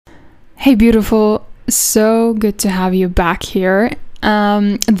Hey, beautiful. So good to have you back here.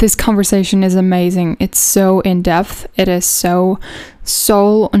 This conversation is amazing. It's so in depth. It is so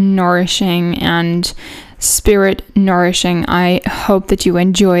soul nourishing and spirit nourishing. I hope that you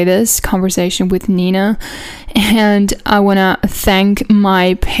enjoy this conversation with Nina. And I want to thank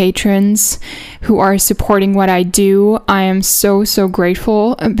my patrons who are supporting what I do. I am so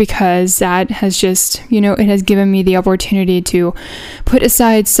grateful because that has just, it has given me the opportunity to put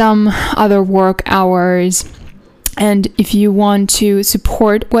aside some other work hours. And if you want to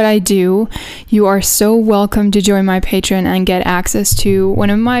support what I do, you are so welcome to join my Patreon and get access to one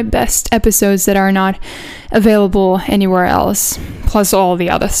of my best episodes that are not available anywhere else, plus all the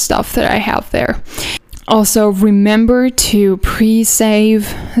other stuff that I have there. Also, remember to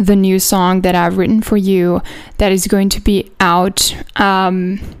pre-save the new song that I've written for you that is going to be out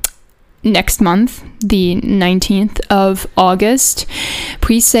next month, the 19th of August.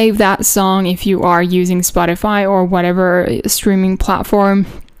 Pre-save that song if you are using Spotify or whatever streaming platform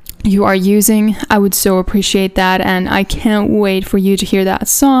you are using. I would so appreciate that, and I can't wait for you to hear that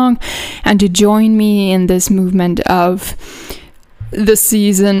song and to join me in this movement of the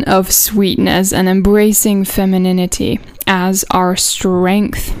season of sweetness and embracing femininity as our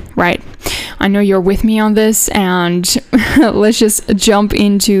strength, right? I know you're with me on this, and let's just jump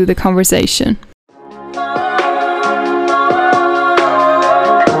into the conversation.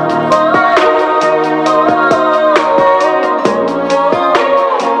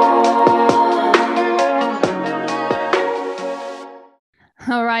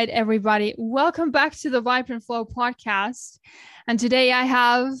 All right, everybody, welcome back to the Vibrant Flow podcast. And today I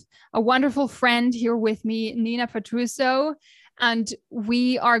have a wonderful friend here with me, Nina Petruzzo, and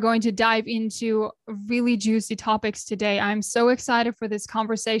we are going to dive into really juicy topics today. I'm so excited for this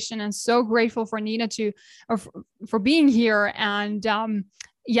conversation and so grateful for Nina for being here. And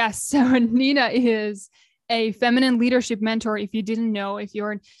yes, so Nina is a feminine leadership mentor. If you didn't know, if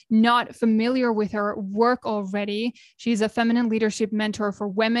you're not familiar with her work already, she's a feminine leadership mentor for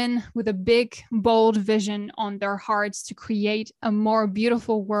women with a big, bold vision on their hearts to create a more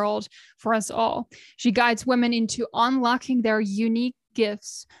beautiful world for us all. She guides women into unlocking their unique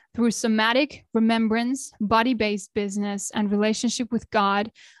gifts through somatic remembrance, body-based business, and relationship with God,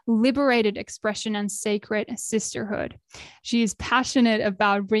 liberated expression, and sacred sisterhood. She is passionate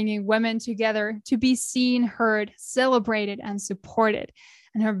about bringing women together to be seen, heard, celebrated, and supported.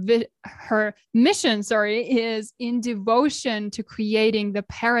 And her mission, is in devotion to creating the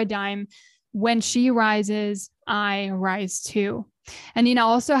paradigm when she rises, I rise too. And Nina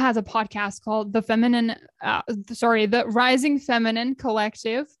also has a podcast called the Rising Feminine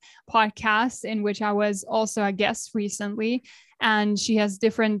Collective podcast, in which I was also a guest recently. And she has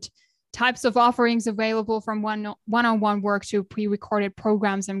different types of offerings available, from one-on-one work to pre-recorded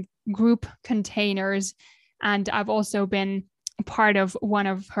programs and group containers. And I've also been a part of one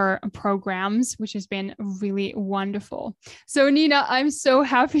of her programs, which has been really wonderful. So Nina, I'm so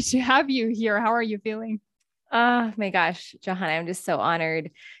happy to have you here. How are you feeling? Oh my gosh, Johanna, I'm just so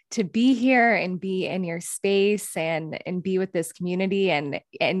honored to be here and be in your space and be with this community. And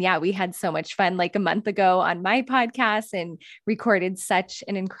yeah, we had so much fun like a month ago on my podcast and recorded such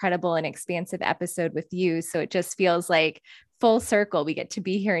an incredible and expansive episode with you. So it just feels like full circle. We get to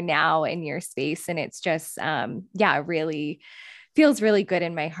be here now in your space. And it's just, really feels really good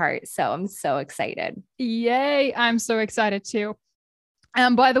in my heart. So I'm so excited. Yay. I'm so excited too.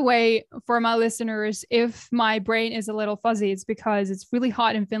 And by the way, for my listeners, if my brain is a little fuzzy, it's because it's really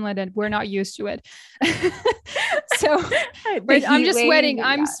hot in Finland and we're not used to it. So I'm just sweating. Yeah.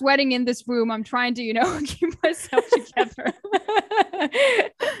 I'm sweating in this room. I'm trying to, keep myself together.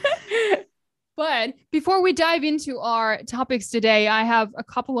 But before we dive into our topics today, I have a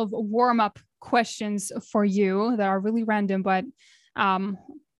couple of warm-up questions for you that are really random, but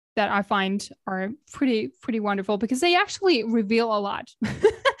that I find are pretty wonderful because they actually reveal a lot.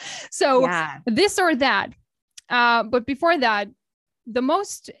 So This or that. But before that, the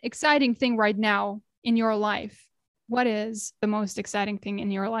most exciting thing right now in your life, what is the most exciting thing in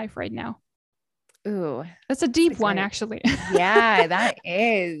your life right now? Ooh, that's a deep one, actually. Yeah, that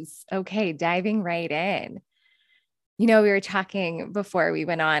is. Okay, diving right in. We were talking before we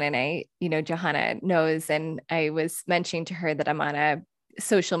went on, and I, Johanna knows, and I was mentioning to her that I'm on a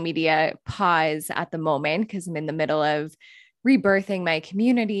social media pause at the moment because I'm in the middle of rebirthing my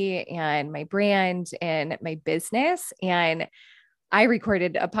community and my brand and my business. And I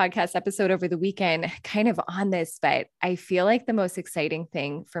recorded a podcast episode over the weekend kind of on this, but I feel like the most exciting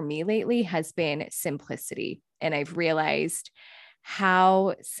thing for me lately has been simplicity. And I've realized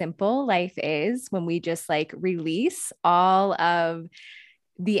how simple life is when we just like release all of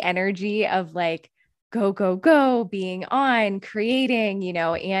the energy of like, go, go, go, being on, creating,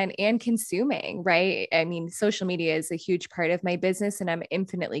 and consuming, right? I mean, social media is a huge part of my business, and I'm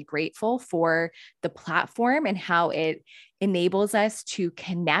infinitely grateful for the platform and how it enables us to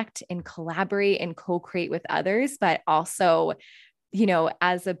connect and collaborate and co-create with others, but also,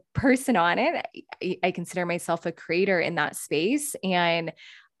 as a person on it, I consider myself a creator in that space. And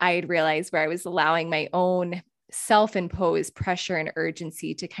I had realized where I was allowing my own self-imposed pressure and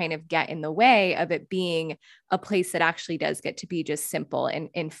urgency to kind of get in the way of it being a place that actually does get to be just simple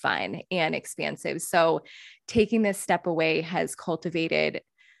and fun and expansive. So taking this step away has cultivated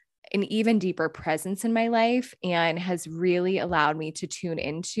an even deeper presence in my life and has really allowed me to tune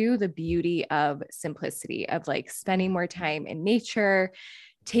into the beauty of simplicity, of like spending more time in nature,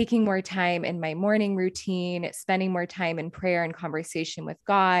 taking more time in my morning routine, spending more time in prayer and conversation with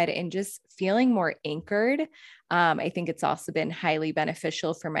God, and just feeling more anchored. I think it's also been highly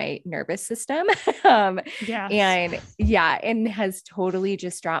beneficial for my nervous system. Yes. And has totally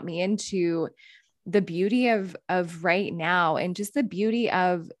just dropped me into the beauty of right now, and just the beauty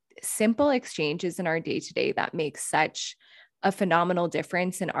of simple exchanges in our day-to-day that make such a phenomenal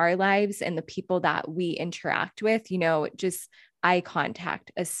difference in our lives and the people that we interact with, just eye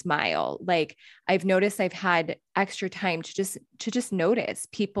contact, a smile. Like I've noticed I've had extra time to just notice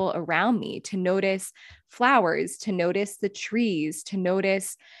people around me, to notice flowers, to notice the trees, to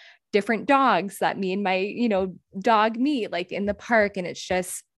notice different dogs that me and my, dog meet like in the park. And it's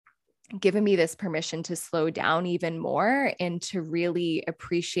just given me this permission to slow down even more and to really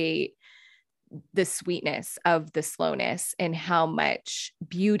appreciate the sweetness of the slowness and how much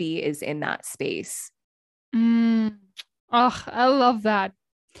beauty is in that space. Oh, I love that.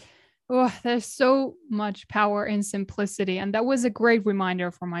 Oh, there's so much power in simplicity. And that was a great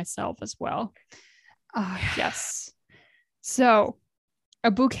reminder for myself as well. Yes. So, a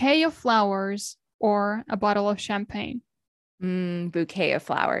bouquet of flowers or a bottle of champagne? Bouquet of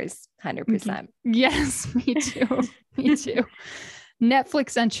flowers, 100%. Yes, me too. Me too.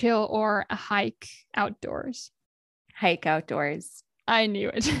 Netflix and chill or a hike outdoors? Hike outdoors. I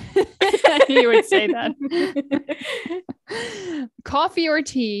knew it. I knew you would say that. Coffee or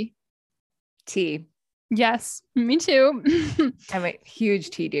tea? Tea. Yes, me too. I'm a huge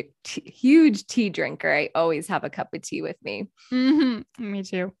tea drinker. I always have a cup of tea with me. Me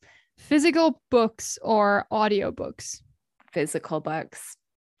too. Physical books or audiobooks? Physical books.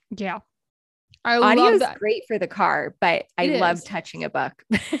 Yeah. I Audio love is that. great for the car, but I love touching a book.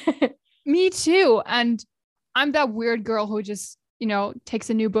 Me too. And I'm that weird girl who just,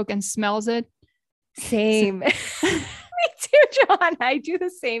 takes a new book and smells it. Same. Me too, John. I do the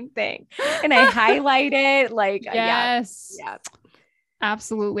same thing. And I highlight it like, yes. Yeah.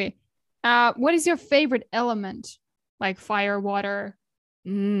 Absolutely. What is your favorite element? Like fire, water?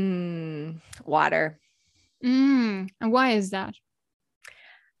 Water. And why is that?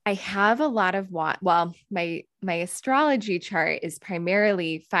 I have a lot of well, my astrology chart is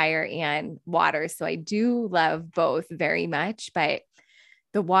primarily fire and water. So I do love both very much, but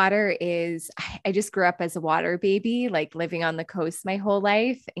the water is, I just grew up as a water baby, like living on the coast my whole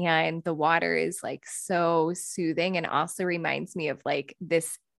life. And the water is like so soothing and also reminds me of like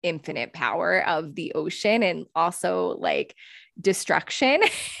this infinite power of the ocean and also like destruction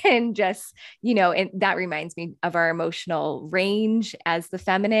and just, and that reminds me of our emotional range as the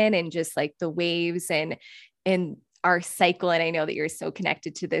feminine and just like the waves and our cycle. And I know that you're so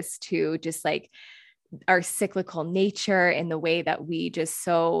connected to this too, just like our cyclical nature and the way that we just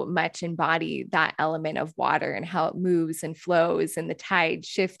so much embody that element of water and how it moves and flows and the tides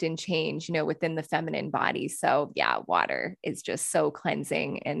shift and change, within the feminine body. So yeah, water is just so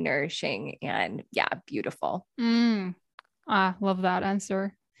cleansing and nourishing and beautiful. Love that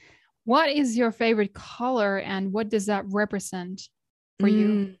answer. What is your favorite color and what does that represent for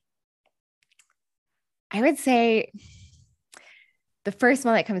you? I would say the first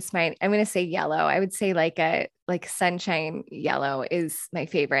one that comes to mind, I'm going to say yellow. I would say like sunshine yellow is my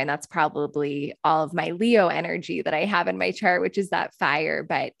favorite. And that's probably all of my Leo energy that I have in my chart, which is that fire.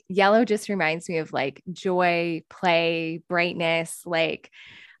 But yellow just reminds me of like joy, play, brightness,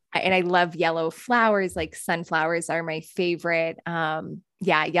 and I love yellow flowers, like sunflowers are my favorite.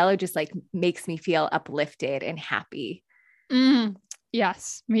 Yellow just like makes me feel uplifted and happy.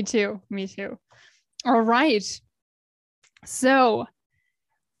 Yes, me too. Me too. All right. So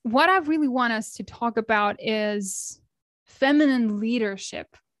what I really want us to talk about is feminine leadership,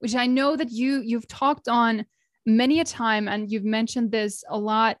 which I know that you've talked on many a time, and you've mentioned this a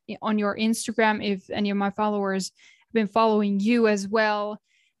lot on your Instagram. If any of my followers have been following you as well,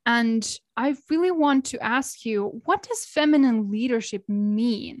 And I really want to ask you, what does feminine leadership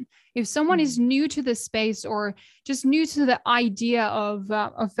mean? If someone is new to the space or just new to the idea of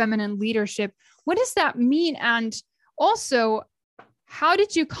feminine leadership, what does that mean? And also, how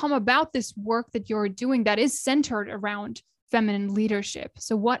did you come about this work that you're doing that is centered around feminine leadership?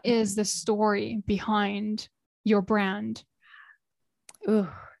 So what is the story behind your brand? Ooh,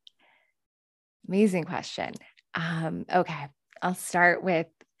 amazing question. Okay, I'll start with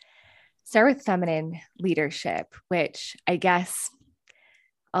feminine leadership, which I guess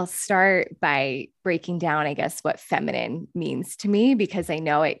I'll start by breaking down, I guess, what feminine means to me, because I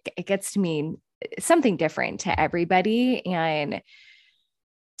know it gets to mean something different to everybody. And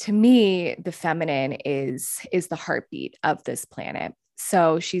to me, the feminine is the heartbeat of this planet.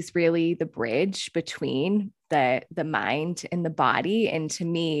 So she's really the bridge between the mind and the body. And to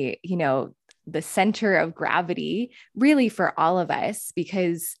me, the center of gravity really for all of us,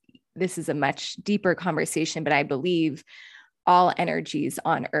 because this is a much deeper conversation, but I believe all energies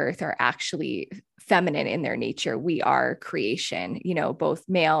on earth are actually feminine in their nature. We are creation, both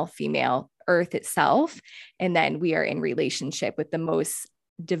male, female, earth itself. And then we are in relationship with the most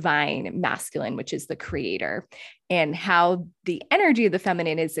divine masculine, which is the creator. And how the energy of the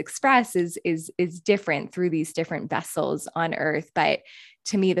feminine is expressed is different through these different vessels on earth. But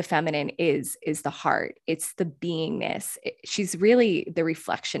to me, the feminine is the heart. It's the beingness. She's really the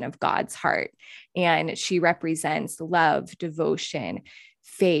reflection of God's heart. And she represents love, devotion,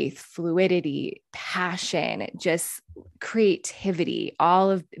 faith, fluidity, passion, just creativity,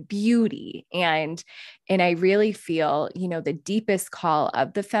 all of beauty. And I really feel, the deepest call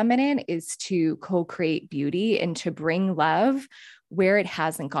of the feminine is to co-create beauty and to bring love where it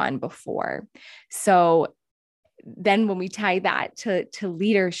hasn't gone before. So then when we tie that to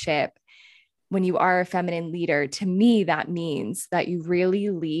leadership, when you are a feminine leader, to me, that means that you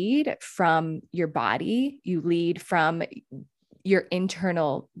really lead from your body, you lead from your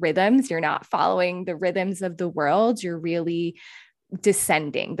internal rhythms. You're not following the rhythms of the world. You're really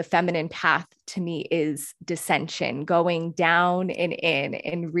descending. The feminine path to me is descension, going down and in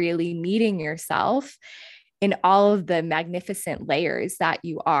and really meeting yourself in all of the magnificent layers that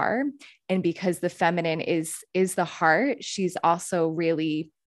you are. And because the feminine is the heart, she's also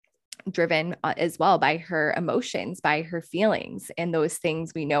really driven as well by her emotions, by her feelings. And those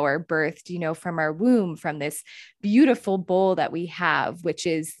things we know are birthed, from our womb, from this beautiful bowl that we have, which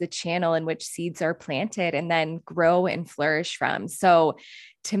is the channel in which seeds are planted and then grow and flourish from. So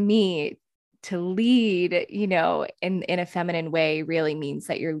to me, to lead, in a feminine way really means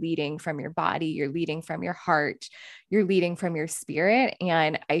that you're leading from your body, you're leading from your heart, you're leading from your spirit.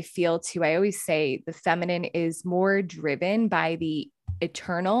 And I feel too, I always say the feminine is more driven by the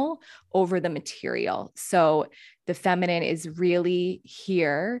eternal over the material. So the feminine is really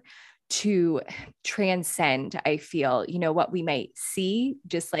here to transcend, I feel, what we might see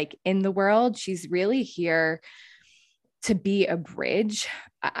just like in the world. She's really here to be a bridge,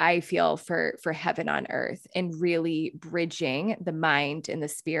 I feel, for heaven on earth, and really bridging the mind and the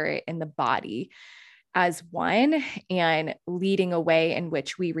spirit and the body as one, and leading a way in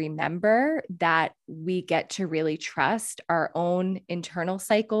which we remember that we get to really trust our own internal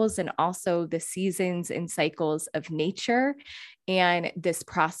cycles and also the seasons and cycles of nature and this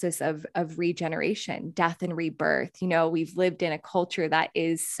process of regeneration, death and rebirth. We've lived in a culture that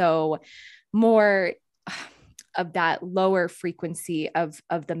is so more of that lower frequency of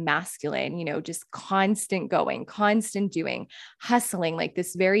the masculine, just constant going, constant doing, hustling, like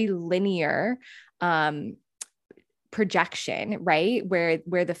this very linear projection, right?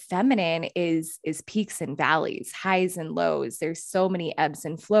 Where the feminine is peaks and valleys, highs and lows. There's so many ebbs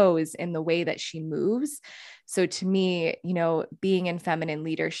and flows in the way that she moves. So to me, being in feminine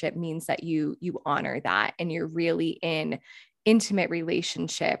leadership means that you honor that, and you're really in intimate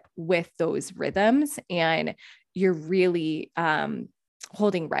relationship with those rhythms, and you're really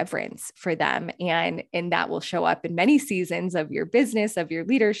holding reverence for them. And that will show up in many seasons of your business, of your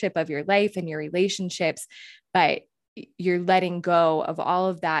leadership, of your life and your relationships. But you're letting go of all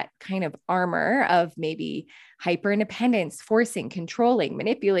of that kind of armor of maybe hyper independence, forcing, controlling,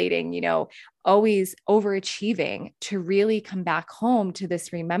 manipulating, always overachieving, to really come back home to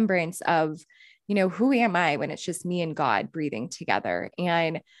this remembrance of, who am I when it's just me and God breathing together?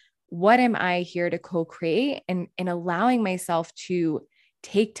 And what am I here to co-create, and allowing myself to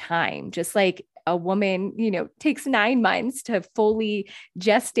take time, just like a woman, takes 9 months to fully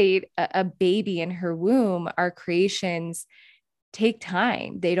gestate a baby in her womb. Our creations take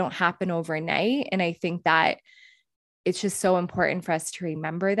time. They don't happen overnight. And I think that it's just so important for us to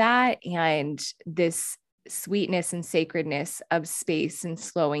remember that. And this sweetness and sacredness of space and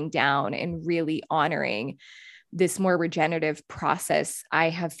slowing down and really honoring this more regenerative process, I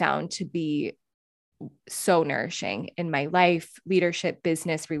have found to be so nourishing in my life, leadership,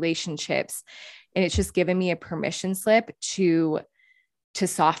 business, relationships. And it's just given me a permission slip to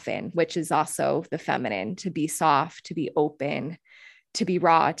soften, which is also the feminine, to be soft, to be open, to be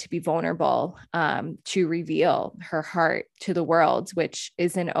raw, to be vulnerable, to reveal her heart to the world, which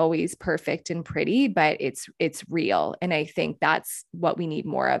isn't always perfect and pretty, but it's real. And I think that's what we need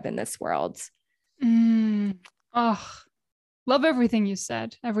more of in this world. Oh, love everything you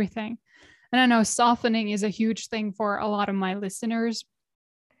said, everything. And I know softening is a huge thing for a lot of my listeners.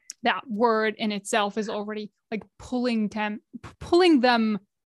 That word in itself is already like pulling them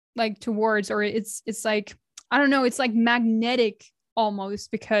like towards, or it's like, I don't know, it's like magnetic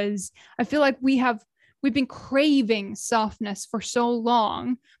almost, because I feel like we've been craving softness for so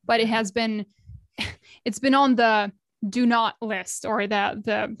long, but it's been on the do not list, or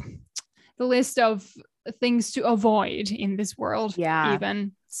the list of things to avoid in this world. Yeah,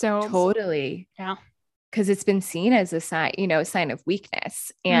 even so. totally. Yeah. Because it's been seen as a sign of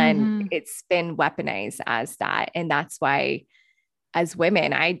weakness, and it's been weaponized as that. And that's why, as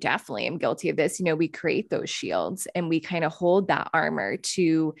women, I definitely am guilty of this. We create those shields and we kind of hold that armor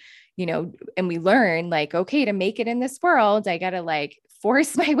to, and we learn like, okay, to make it in this world, I got to like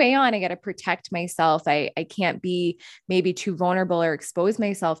force my way on. I got to protect myself. I can't be maybe too vulnerable or expose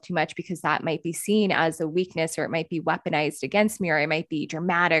myself too much, because that might be seen as a weakness, or it might be weaponized against me, or I might be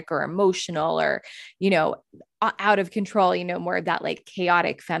dramatic or emotional or, out of control, more of that like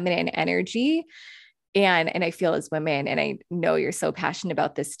chaotic feminine energy. And I feel as women, and I know you're so passionate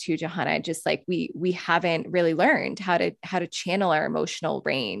about this too, Johanna, just like we haven't really learned how to channel our emotional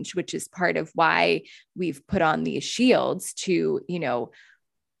range, which is part of why we've put on these shields to,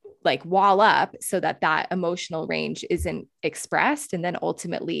 like wall up so that emotional range isn't expressed and then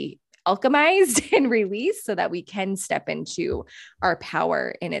ultimately alchemized and released so that we can step into our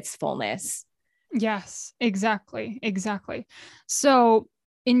power in its fullness. Yes, exactly. So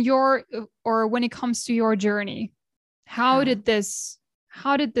when it comes to your journey, how did this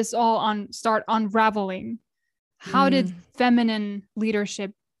all start unraveling? How did feminine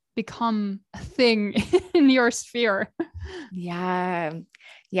leadership become a thing in your sphere? Yeah.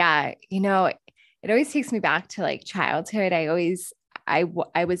 It always takes me back to like childhood. I was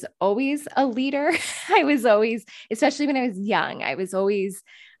always a leader. I was always, especially when I was young, I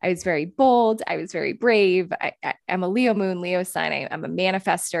was very bold. I was very brave. I'm a Leo moon, Leo sun. I'm a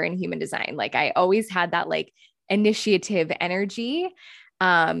manifester in human design. Like I always had that like initiative energy.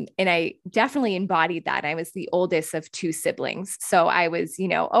 And I definitely embodied that. I was the oldest of two siblings. So I was,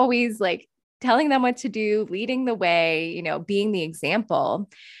 always like telling them what to do, leading the way, being the example.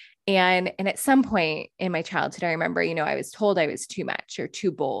 And at some point in my childhood, I remember, I was told I was too much or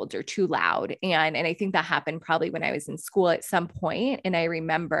too bold or too loud. And I think that happened probably when I was in school at some point. And I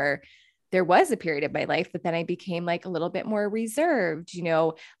remember there was a period of my life, but then I became like a little bit more reserved,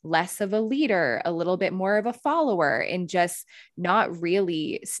 less of a leader, a little bit more of a follower, and just not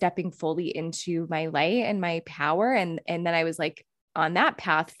really stepping fully into my light and my power. And then I was like on that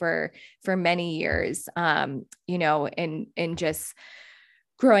path for many years, and just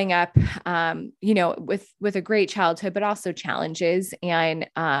growing up, with a great childhood, but also challenges. And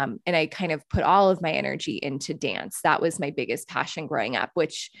I kind of put all of my energy into dance. That was my biggest passion growing up,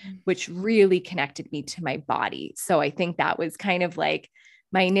 which really connected me to my body. So I think that was kind of like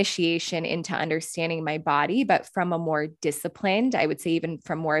my initiation into understanding my body, but from a more disciplined, I would say even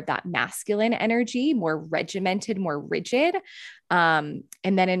from more of that masculine energy, more regimented, more rigid. And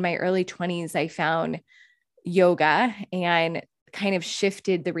then in my early 20s, I found yoga and kind of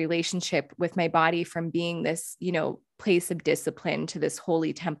shifted the relationship with my body from being this, place of discipline to this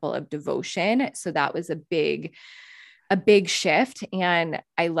holy temple of devotion. So that was a big shift. And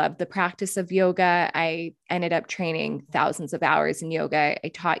I loved the practice of yoga. I ended up training thousands of hours in yoga. I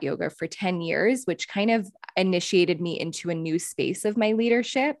taught yoga for 10 years, which kind of initiated me into a new space of my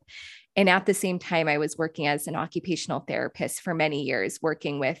leadership. And at the same time, I was working as an occupational therapist for many years,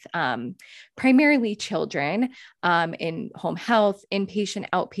 working with primarily children in home health, inpatient,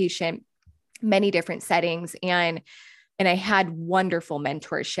 outpatient, many different settings. And I had wonderful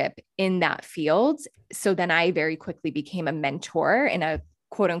mentorship in that field. So then I very quickly became a mentor and a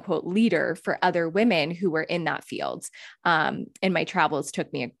quote unquote leader for other women who were in that field. And my travels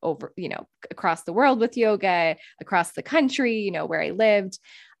took me over, across the world with yoga, across the country, where I lived.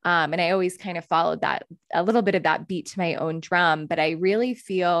 And I always kind of followed that, a little bit of that beat to my own drum. But I really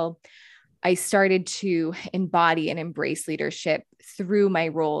feel I started to embody and embrace leadership through my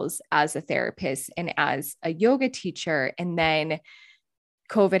roles as a therapist and as a yoga teacher. And then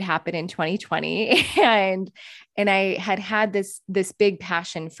COVID happened in 2020 and I had this big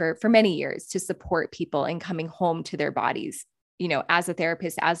passion for many years to support people in coming home to their bodies, as a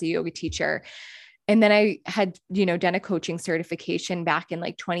therapist, as a yoga teacher. And then I had, done a coaching certification back in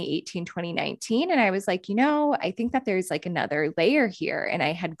like 2018, 2019. And I was like, I think that there's like another layer here. And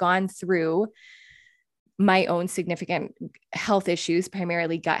I had gone through my own significant health issues,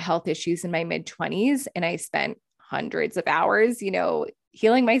 primarily gut health issues in my mid-20s. And I spent hundreds of hours,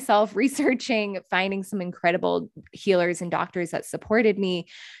 healing myself, researching, finding some incredible healers and doctors that supported me.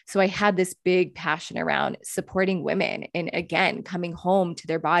 So I had this big passion around supporting women and, again, coming home to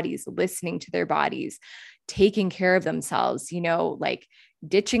their bodies, listening to their bodies, taking care of themselves, like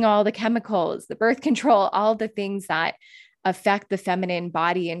ditching all the chemicals, the birth control, all the things that affect the feminine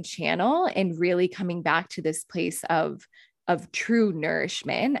body and channel, and really coming back to this place of true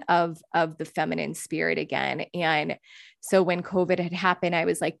nourishment of the feminine spirit again. And so when COVID had happened, I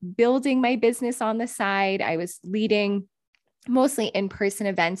was like building my business on the side. I was leading mostly in-person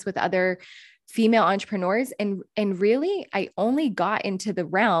events with other female entrepreneurs. And really, I only got into the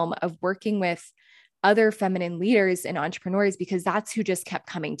realm of working with other feminine leaders and entrepreneurs because that's who just kept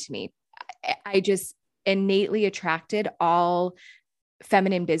coming to me. I just innately attracted all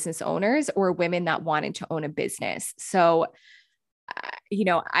feminine business owners or women that wanted to own a business. So,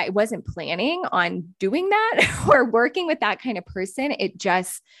 I wasn't planning on doing that or working with that kind of person. It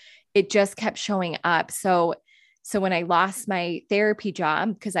just kept showing up. So when I lost my therapy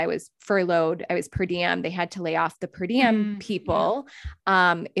job, because I was furloughed, I was per diem, they had to lay off the per diem people.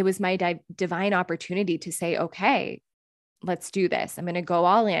 Yeah. It was my divine opportunity to say, okay, let's do this. I'm going to go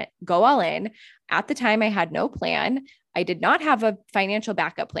all in. At the time I had no plan. I did not have a financial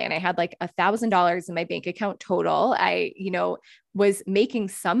backup plan. I had like $1,000 in my bank account total. I, was making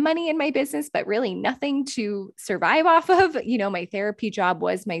some money in my business, but really nothing to survive off of. My therapy job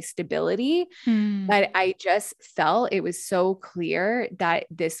was my stability, but I just felt it was so clear that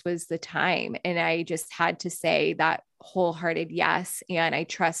this was the time. And I just had to say that wholehearted yes. And I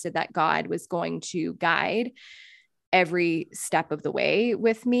trusted that God was going to guide every step of the way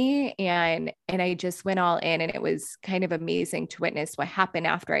with me. And I just went all in, and it was kind of amazing to witness what happened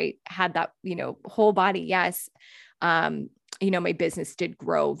after I had that, whole body. Yes. My business did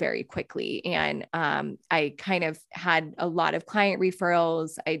grow very quickly, and I kind of had a lot of client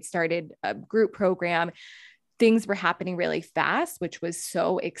referrals. I'd started a group program. Things were happening really fast, which was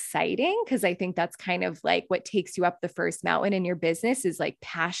so exciting because I think that's kind of like what takes you up the first mountain in your business is like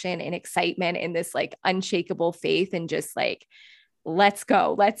passion and excitement and this like unshakable faith and just like, let's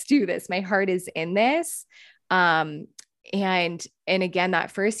go, let's do this. My heart is in this. And again,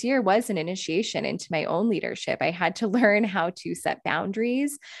 that first year was an initiation into my own leadership. I had to learn how to set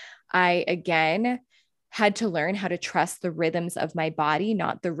boundaries. I, again, had to learn how to trust the rhythms of my body,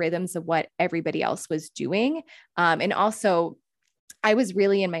 not the rhythms of what everybody else was doing. And also, I was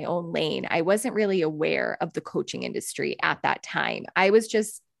really in my own lane. I wasn't really aware of the coaching industry at that time. I was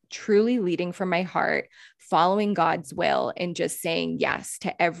just truly leading from my heart, following God's will, and just saying yes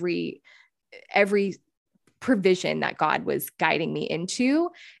to every provision that God was guiding me into.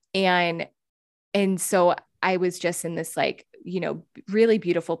 And so I was just in this like, really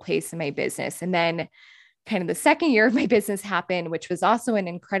beautiful place in my business. And then kind of the second year of my business happened, which was also an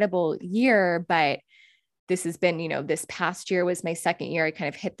incredible year, but this has been, this past year was my second year. I kind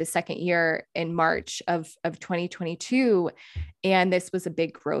of hit the second year in March of 2022. And this was a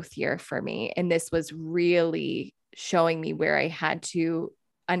big growth year for me. And this was really showing me where I had to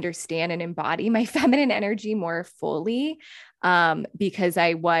understand and embody my feminine energy more fully, because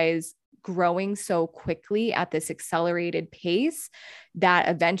I was growing so quickly at this accelerated pace that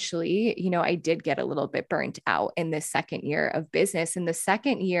eventually, I did get a little bit burnt out in this second year of business. In the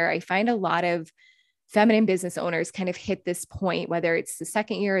second year, I find a lot of feminine business owners kind of hit this point, whether it's the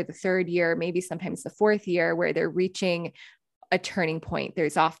second year or the third year, maybe sometimes the fourth year, where they're reaching a turning point.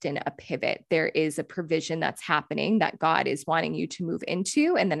 There's often a pivot. There is a provision that's happening that God is wanting you to move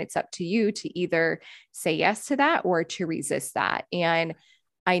into. And then it's up to you to either say yes to that or to resist that. And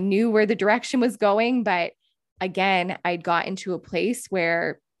I knew where the direction was going, but again, I'd got into a place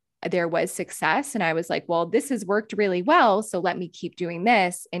where there was success. And I was like, well, this has worked really well, so let me keep doing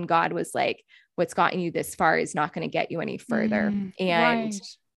this. And God was like, what's gotten you this far is not going to get you any further. And right.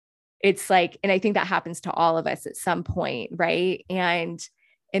 It's like, and I think that happens to all of us at some point. Right. And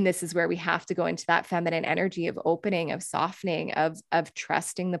this is where we have to go into that feminine energy of opening, of softening, of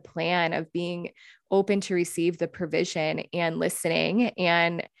trusting the plan, of being open to receive the provision and listening.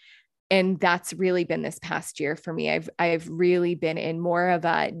 And And that's really been this past year for me. I've really been in more of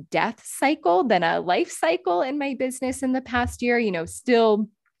a death cycle than a life cycle in my business in the past year, still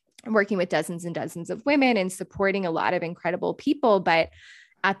working with dozens and dozens of women and supporting a lot of incredible people, but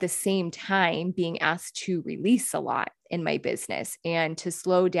at the same time being asked to release a lot in my business and to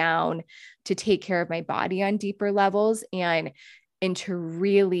slow down, to take care of my body on deeper levels, and to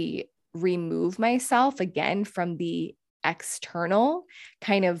really remove myself again from the external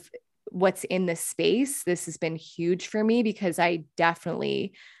kind of what's in the space. This has been huge for me because I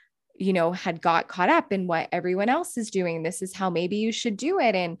definitely, had got caught up in what everyone else is doing. This is how maybe you should do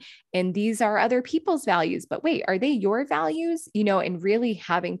it. And these are other people's values, but wait, are they your values? And really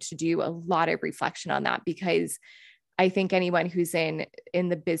having to do a lot of reflection on that, because I think anyone who's in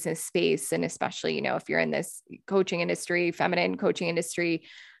the business space, and especially, if you're in this coaching industry, feminine coaching industry,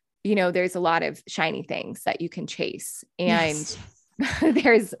 there's a lot of shiny things that you can chase. And Yes.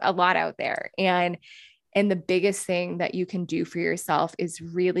 there's a lot out there. And the biggest thing that you can do for yourself is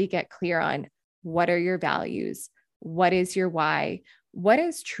really get clear on what are your values? What is your why? What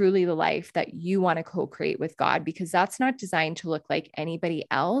is truly the life that you want to co-create with God? Because that's not designed to look like anybody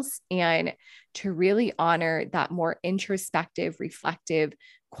else. And to really honor that more introspective, reflective,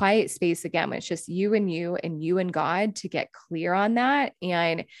 quiet space again, when it's just you and God, to get clear on that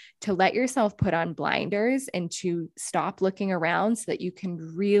and to let yourself put on blinders and to stop looking around so that you can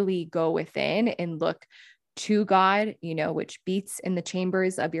really go within and look to God, which beats in the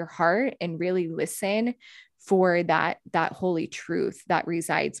chambers of your heart, and really listen for that holy truth that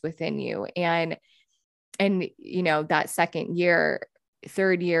resides within you. And that second year,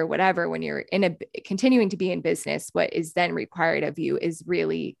 third year, whatever, when you're continuing to be in business, what is then required of you is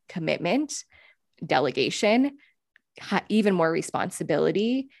really commitment, delegation, even more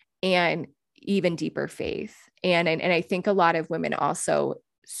responsibility, and even deeper faith. And I think a lot of women also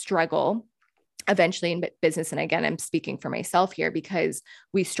struggle eventually in business. And again, I'm speaking for myself here, because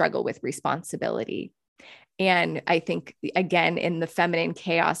we struggle with responsibility. And I think, again, in the feminine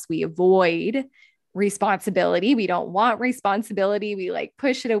chaos, we avoid responsibility. We don't want responsibility. We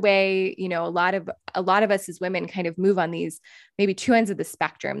push it away. A lot of us as women kind of move on these maybe two ends of the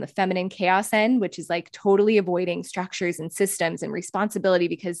spectrum, the feminine chaos end, which is totally avoiding structures and systems and responsibility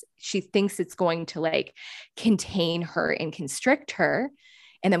because she thinks it's going to contain her and constrict her.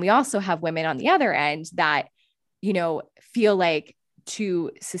 And then we also have women on the other end that, feel like, to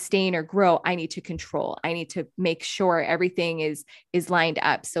sustain or grow, I need to control. I need to make sure everything is lined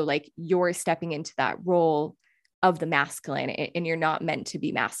up. So you're stepping into that role of the masculine, and you're not meant to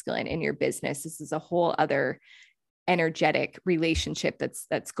be masculine in your business. This is a whole other energetic relationship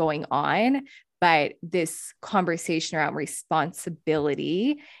that's going on. But this conversation around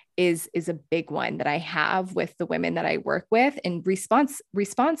responsibility is a big one that I have with the women that I work with. And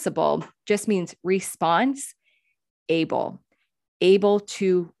responsible just means able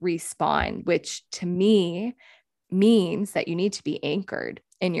to respond, which to me means that you need to be anchored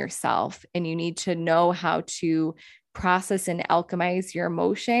in yourself, and you need to know how to process and alchemize your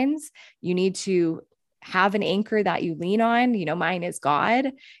emotions. You need to have an anchor that you lean on. Mine is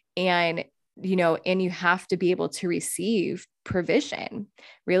God. And you have to be able to receive provision,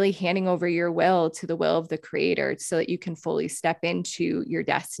 really handing over your will to the will of the Creator so that you can fully step into your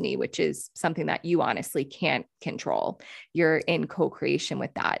destiny, which is something that you honestly can't control. You're in co-creation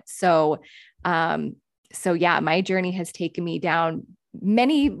with that. So yeah, my journey has taken me down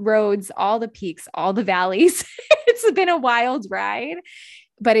many roads, all the peaks, all the valleys. It's been a wild ride,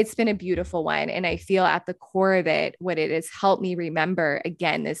 but it's been a beautiful one. And I feel at the core of it, what it has helped me remember,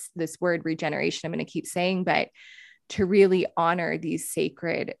 again, this word regeneration, I'm going to keep saying, but to really honor these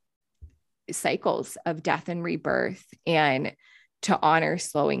sacred cycles of death and rebirth, and to honor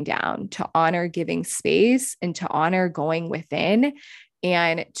slowing down, to honor giving space, and to honor going within,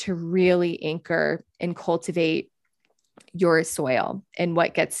 and to really anchor and cultivate your soil and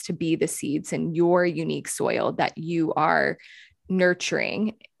what gets to be the seeds in your unique soil that you are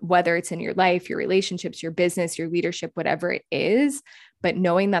nurturing, whether it's in your life, your relationships, your business, your leadership, whatever it is, but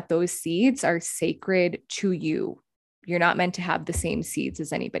knowing that those seeds are sacred to you. You're not meant to have the same seeds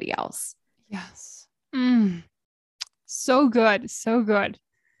as anybody else. Yes. So good. So good.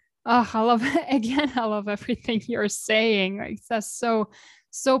 Oh, I love everything you're saying. That's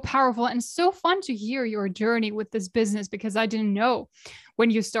so powerful and so fun to hear your journey with this business, because I didn't know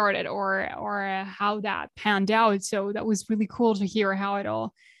when you started or how that panned out. So that was really cool to hear how it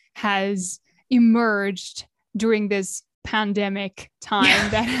all has emerged during this pandemic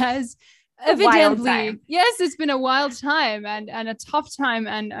time that has evidently, yes, it's been a wild time and a tough time,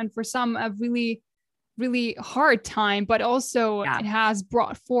 and for some a really really hard time, but also Yeah. it has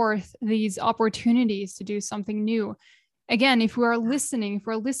brought forth these opportunities to do something new. Again, if we're listening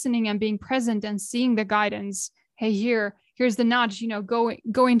and being present and seeing the guidance, hey, here's the nudge,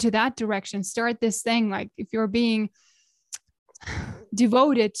 go into that direction, start this thing. Like if you're being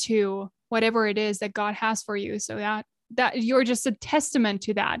devoted to whatever it is that God has for you, so that you're just a testament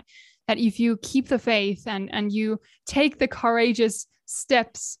to that if you keep the faith and you take the courageous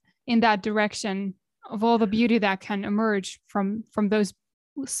steps in that direction, of all the beauty that can emerge from those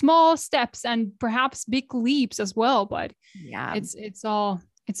small steps and perhaps big leaps as well. But yeah, it's all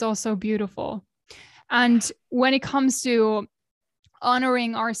so beautiful. And when it comes to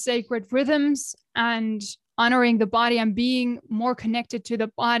honoring our sacred rhythms and honoring the body and being more connected to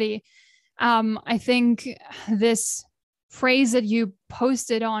the body, I think this phrase that you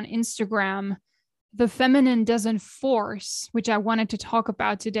posted on Instagram, the feminine doesn't force, which I wanted to talk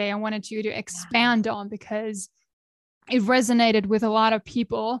about today. I wanted you to expand on because it resonated with a lot of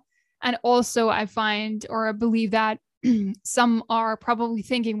people. And also I find, or I believe that some are probably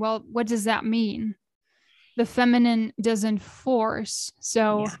thinking, well, what does that mean? The feminine doesn't force.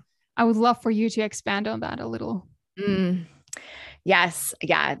 So I would love for you to expand on that a little. Yes.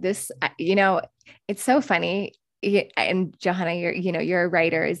 Yeah. This, it's so funny. And Johanna, you're a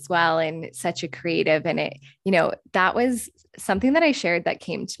writer as well and such a creative. And it, that was something that I shared that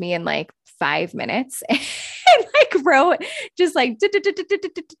came to me in like 5 minutes and like wrote just like,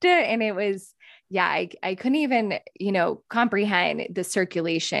 and it was, I couldn't even, comprehend the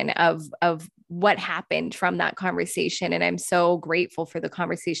circulation of what happened from that conversation. And I'm so grateful for the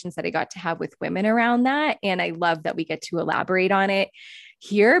conversations that I got to have with women around that. And I love that we get to elaborate on it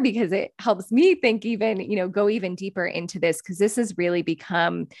here because it helps me think even, go even deeper into this, because this has really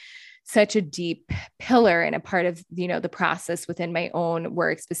become such a deep pillar and a part of, the process within my own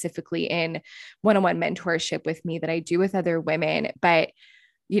work, specifically in one-on-one mentorship with me that I do with other women. But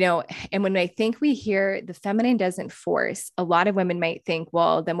and when I think we hear the feminine doesn't force, a lot of women might think,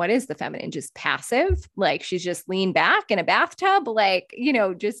 well, then what is the feminine? Just passive? Like she's just leaned back in a bathtub, like,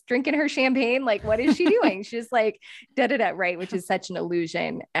 just drinking her champagne. Like, what is she doing? She's like, right. Which is such an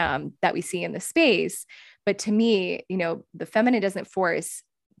illusion that we see in the space. But to me, the feminine doesn't force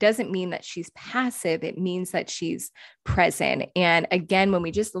doesn't mean that she's passive. It means that she's present. And again, when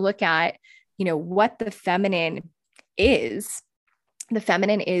we just look at, what the feminine is, the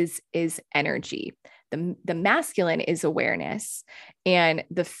feminine is energy. The masculine is awareness. And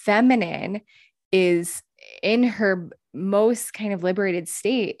the feminine is in her most kind of liberated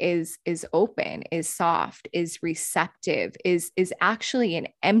state is open, is soft, is receptive, is actually an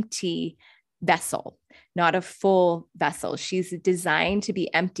empty vessel, not a full vessel. She's designed to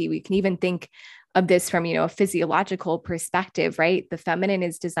be empty. We can even think of this from, a physiological perspective, right? The feminine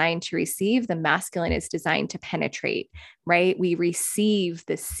is designed to receive, the masculine is designed to penetrate, right? We receive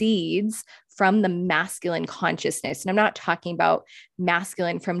the seeds from the masculine consciousness. And I'm not talking about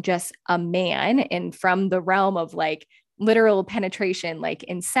masculine from just a man and from the realm of like literal penetration, like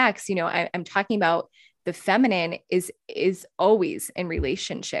in sex, I'm talking about the feminine is always in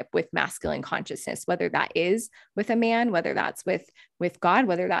relationship with masculine consciousness, whether that is with a man, whether that's with God,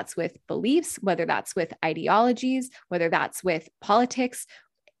 whether that's with beliefs, whether that's with ideologies, whether that's with politics,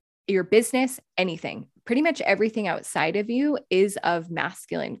 your business, anything. Pretty much everything outside of you is of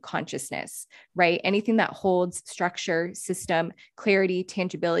masculine consciousness, right? Anything that holds structure, system, clarity,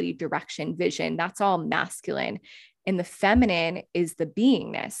 tangibility, direction, vision, that's all masculine. And the feminine is the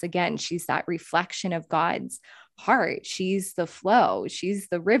beingness. Again, she's that reflection of God's heart. She's the flow. She's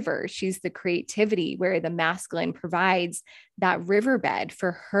the river. She's the creativity, where the masculine provides that riverbed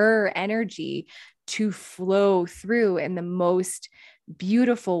for her energy to flow through in the most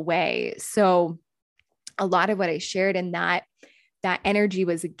beautiful way. So a lot of what I shared in that energy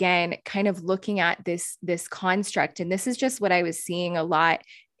was, again, kind of looking at this construct. And this is just what I was seeing a lot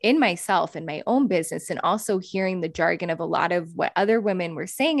in myself and my own business, and also hearing the jargon of a lot of what other women were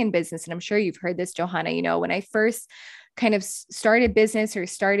saying in business. And I'm sure you've heard this, Johanna, when I first kind of started business or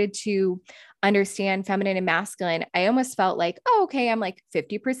started to understand feminine and masculine, I almost felt like, oh, okay, I'm like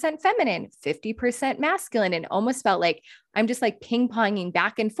 50% feminine, 50% masculine, and almost felt like I'm just like ping ponging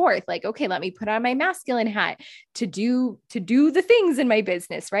back and forth. Like, okay, let me put on my masculine hat to do the things in my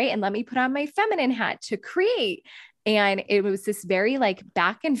business, right? And let me put on my feminine hat to create. And it was this very like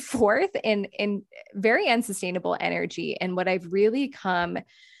back and forth and very unsustainable energy. And what I've really come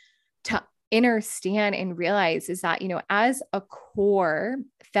to understand and realize is that, as a core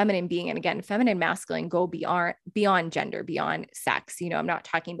feminine being, and again, feminine, masculine go beyond gender, beyond sex. I'm not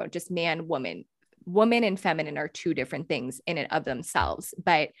talking about just man, woman. Woman and feminine are two different things in and of themselves.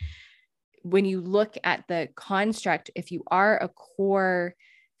 But when you look at the construct, if you are a core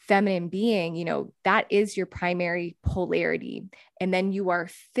feminine being, you know, that is your primary polarity. And then you are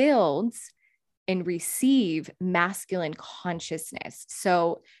filled and receive masculine consciousness.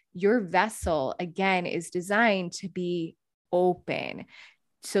 So your vessel, again, is designed to be open,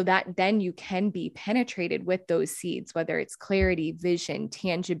 so that then you can be penetrated with those seeds, whether it's clarity, vision,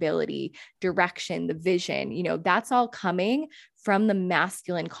 tangibility, direction, the vision, you know, that's all coming from the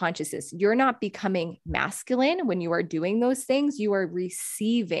masculine consciousness. You're not becoming masculine when you are doing those things. You are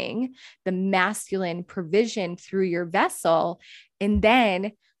receiving the masculine provision through your vessel. And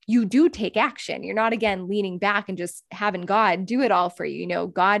then you do take action. You're not, again, leaning back and just having God do it all for you. You know,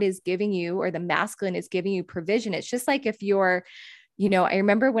 God is giving you, or the masculine is giving you provision. It's just like if you're, you know, I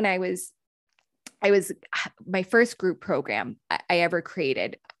remember when I was my first group program I ever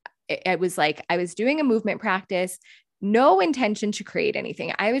created. It was like, I was doing a movement practice, no intention to create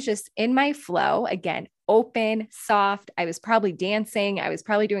anything. I was just in my flow, again, open, soft. I was probably dancing. I was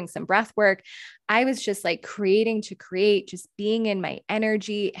probably doing some breath work. I was just like creating to create, just being in my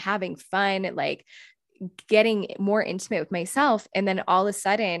energy, having fun, like getting more intimate with myself. And then all of a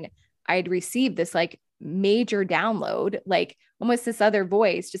sudden I'd received this like major download, like almost this other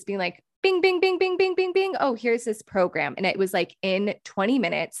voice just being like, bing, bing, bing, bing, bing, bing, bing. Oh, here's this program. And it was like in 20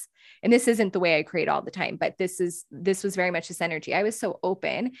 minutes. And this isn't the way I create all the time, but this was very much this energy. I was so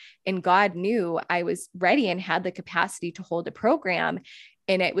open, and God knew I was ready and had the capacity to hold a program.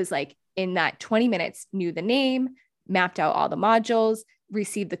 And it was like in that 20 minutes, knew the name, mapped out all the modules,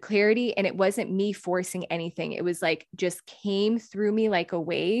 received the clarity. And it wasn't me forcing anything. It was like, just came through me like a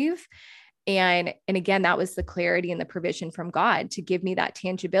wave. And again, that was the clarity and the provision from God to give me that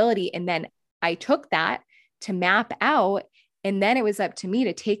tangibility. And then I took that to map out. And then it was up to me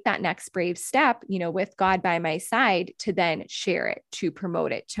to take that next brave step, you know, with God by my side, to then share it, to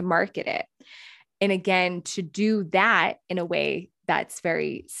promote it, to market it. And again, to do that in a way that's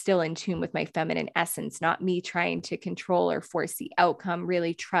very still in tune with my feminine essence, not me trying to control or force the outcome,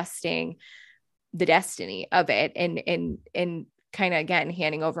 really trusting the destiny of it, and kind of, again,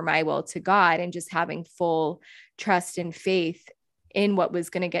 handing over my will to God and just having full trust and faith in what was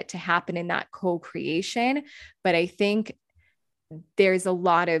going to get to happen in that co-creation. But I think there's a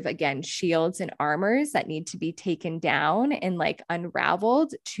lot of, again, shields and armors that need to be taken down and like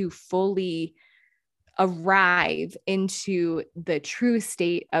unraveled to fully arrive into the true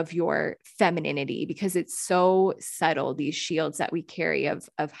state of your femininity, because it's so subtle, these shields that we carry of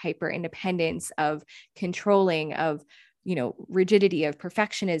hyper independence, of controlling, of, you know, rigidity, of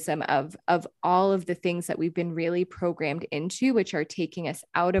perfectionism, of all of the things that we've been really programmed into, which are taking us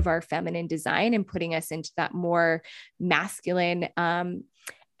out of our feminine design and putting us into that more masculine,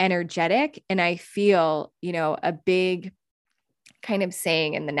 energetic. And I feel, you know, a big kind of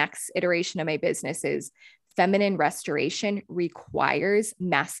saying in the next iteration of my business is feminine restoration requires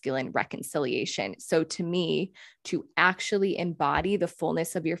masculine reconciliation. So to me, to actually embody the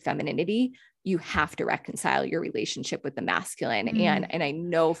fullness of your femininity, you have to reconcile your relationship with the masculine. And I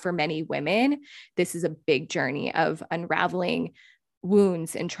know for many women, this is a big journey of unraveling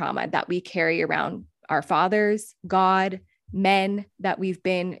wounds and trauma that we carry around our fathers, God, men that we've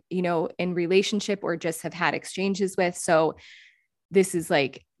been, you know, in relationship or just have had exchanges with. So this is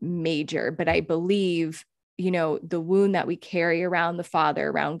like major, but I believe, you know, the wound that we carry around the father,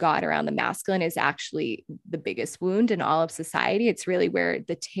 around God, around the masculine is actually the biggest wound in all of society. It's really where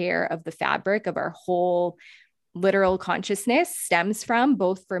the tear of the fabric of our whole literal consciousness stems from,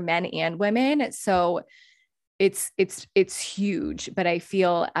 both for men and women. So it's huge. But I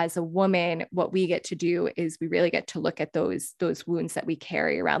feel as a woman, what we get to do is we really get to look at those wounds that we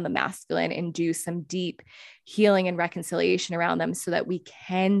carry around the masculine and do some deep healing and reconciliation around them, so that we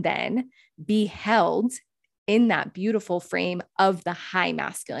can then be held in that beautiful frame of the high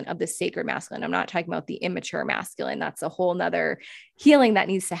masculine, of the sacred masculine. I'm not talking about the immature masculine. That's a whole nother healing that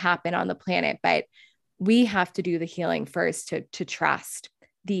needs to happen on the planet. But we have to do the healing first to trust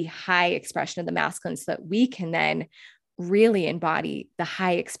the high expression of the masculine, so that we can then really embody the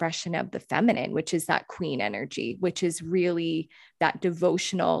high expression of the feminine, which is that queen energy, which is really that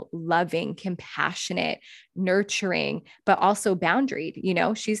devotional, loving, compassionate, nurturing, but also boundaried. You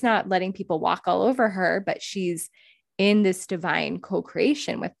know, she's not letting people walk all over her, but she's in this divine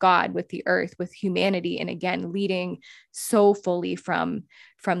co-creation with God, with the earth, with humanity. And again, leading so fully from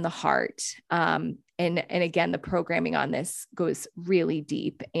the heart. And again, the programming on this goes really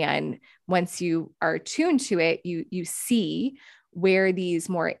deep. And once you are tuned to it, you see where these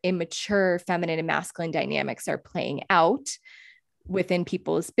more immature feminine and masculine dynamics are playing out within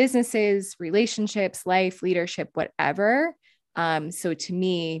people's businesses, relationships, life, leadership, whatever. So to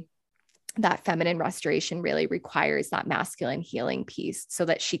me, that feminine restoration really requires that masculine healing piece so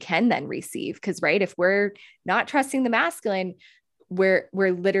that she can then receive. Because, right, if we're not trusting the masculine, we're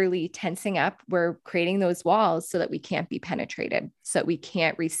literally tensing up, we're creating those walls so that we can't be penetrated, so that we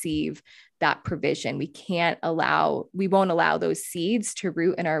can't receive that provision. We won't allow those seeds to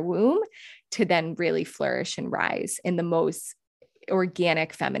root in our womb to then really flourish and rise in the most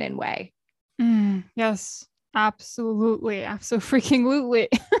organic feminine way. Yes, absolutely. Absolutely.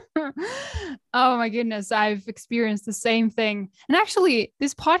 Oh my goodness. I've experienced the same thing. And actually, I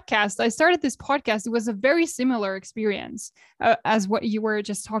started this podcast. It was a very similar experience as what you were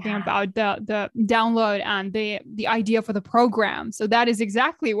just talking about, the download and the idea for the program. So that is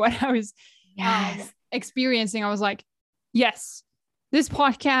exactly what I was experiencing. I was like, yes, this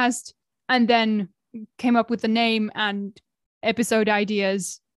podcast, and then came up with the name and episode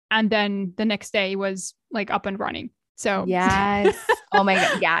ideas. And then the next day was like up and running. So yes. Oh my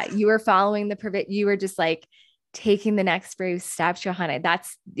God. Yeah. You were following you were just like taking the next brave steps, Johanna.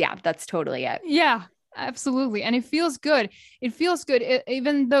 That's totally it. Yeah, absolutely. And it feels good. It feels good.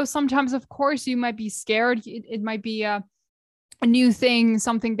 Even though sometimes, of course, you might be scared. It might be a new thing,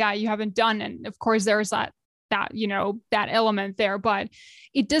 something that you haven't done. And of course there's that element there, but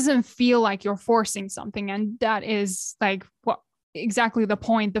it doesn't feel like you're forcing something. And that is like what exactly the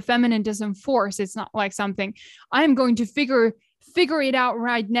point. The feminine doesn't force. It's not like something I'm going to figure it out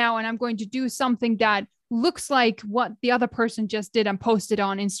right now, and I'm going to do something that looks like what the other person just did and posted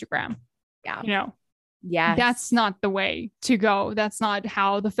on Instagram. Yeah. Yeah, that's not the way to go. That's not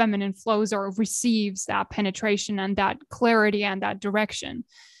how the feminine flows or receives that penetration and that clarity and that direction.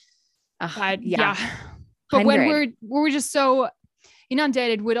 But when we're just so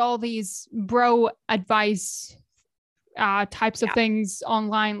inundated with all these bro advice types of things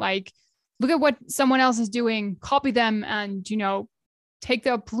online, like look at what someone else is doing, copy them, and take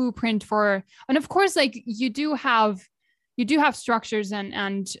the blueprint for. And of course, like you do have structures,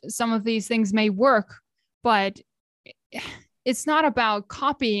 and some of these things may work, but it's not about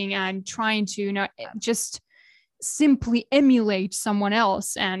copying and trying to just simply emulate someone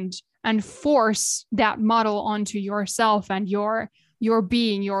else and force that model onto yourself and your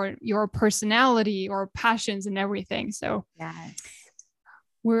being, your personality, your passions and everything. So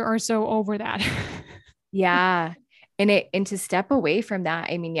we are so over that. Yeah. And to step away from that,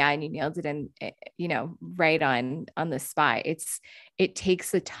 I mean, and you nailed it in, right on the spot. It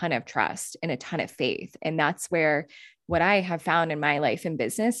takes a ton of trust and a ton of faith. And that's where what I have found in my life and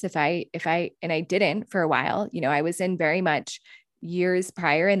business, if I, and I didn't for a while, I was in very much years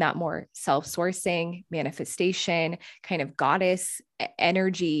prior in that more self-sourcing, manifestation, kind of goddess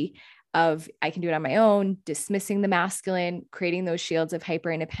energy of I can do it on my own, dismissing the masculine, creating those shields of hyper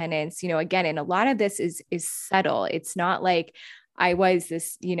independence, again, and a lot of this is subtle. It's not like I was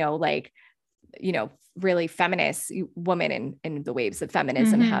this, really feminist woman, and the waves of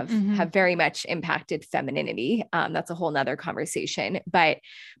feminism have very much impacted femininity. That's a whole nother conversation, but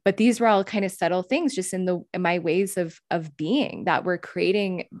these were all kind of subtle things just in my ways of being that were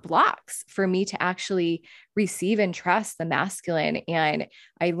creating blocks for me to actually receive and trust the masculine. And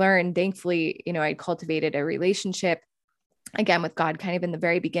I learned, thankfully, I cultivated a relationship again with God kind of in the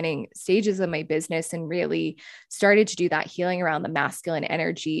very beginning stages of my business, and really started to do that healing around the masculine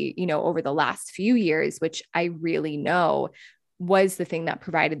energy, over the last few years, which I really know was the thing that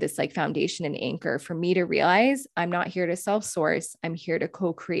provided this like foundation and anchor for me to realize I'm not here to self-source. I'm here to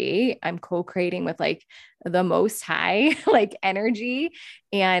co-create. I'm co-creating with like the most high like energy.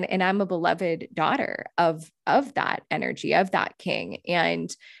 And I'm a beloved daughter of that energy, of that king.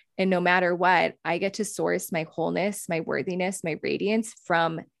 And no matter what, I get to source my wholeness, my worthiness, my radiance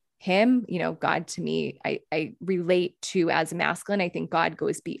from him. God to me, I relate to as a masculine. I think God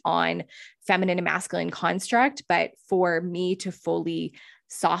goes beyond feminine and masculine construct, but for me to fully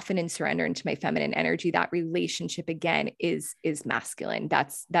soften and surrender into my feminine energy, that relationship again is masculine.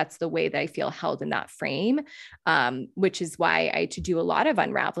 That's the way that I feel held in that frame, which is why I had to do a lot of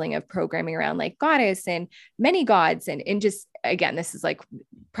unraveling of programming around like goddess and many gods. And just, again, this is like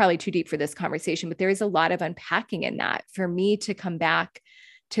probably too deep for this conversation, but there is a lot of unpacking in that for me to come back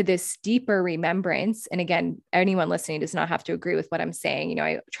to this deeper remembrance. And again, anyone listening does not have to agree with what I'm saying.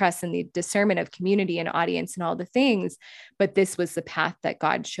 I trust in the discernment of community and audience and all the things, but this was the path that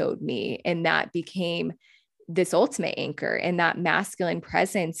God showed me. And that became this ultimate anchor. And that masculine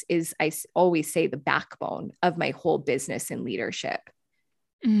presence is, I always say, the backbone of my whole business and leadership.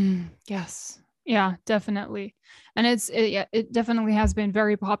 Yes. Yeah, definitely. And it definitely has been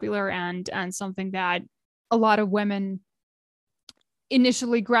very popular and something that a lot of women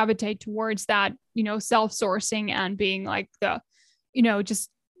initially gravitate towards, that, self-sourcing and being like the, just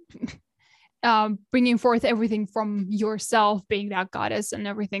bringing forth everything from yourself, being that goddess and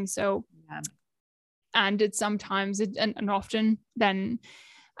everything. So, Yeah. and it's sometimes and often then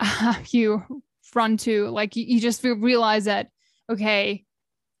you run to like, you just realize that, okay,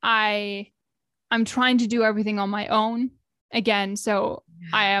 I'm trying to do everything on my own again. So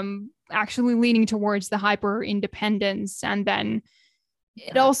I am actually leaning towards the hyper independence. And then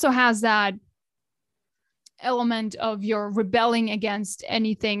it also has that element of you're rebelling against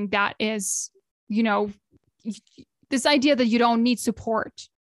anything that is, you know, this idea that you don't need support,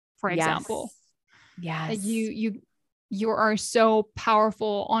 for example. Yes. That you are so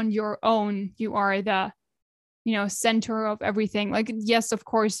powerful on your own. You are the, you know, center of everything. Like, yes, of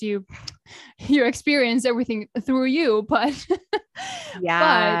course you experience everything through you, but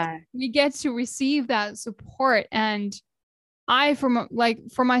but we get to receive that support. And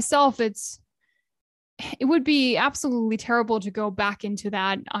for myself, it would be absolutely terrible to go back into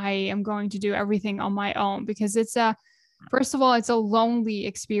that. I am going to do everything on my own, because first of all, it's a lonely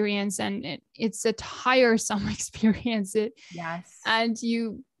experience, and it's a tiresome experience. And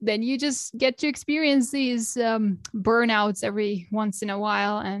then you just get to experience these burnouts every once in a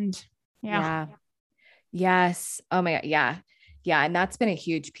while. And yes. Oh my God. Yeah. Yeah. And that's been a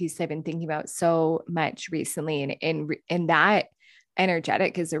huge piece I've been thinking about so much recently. And that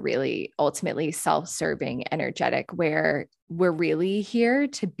energetic is a really ultimately self-serving energetic, where we're really here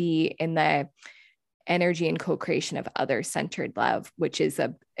to be in the energy and co-creation of other-centered love, which is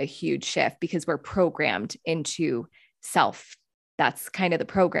a huge shift, because we're programmed into self. That's kind of the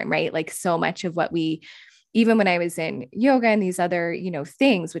program, right? Like, so much of what even when I was in yoga and these other,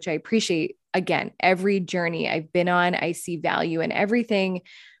 things, which I appreciate, again, every journey I've been on, I see value in everything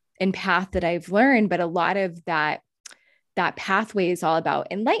and path that I've learned. But a lot of that pathway is all about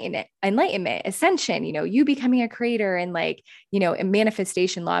enlightenment, ascension, you becoming a creator, and a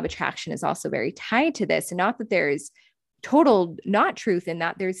manifestation, law of attraction is also very tied to this. And not that there's total not truth in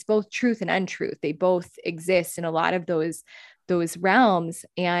that, there's both truth and untruth. They both exist in a lot of those realms.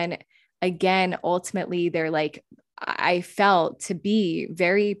 And again, ultimately, they're like, I felt to be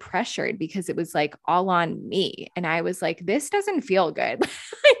very pressured, because it was like all on me. And I was like, this doesn't feel good.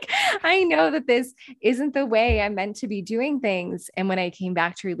 Like, I know that this isn't the way I'm meant to be doing things. And when I came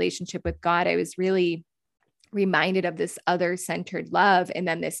back to relationship with God, I was really reminded of this other-centered love, and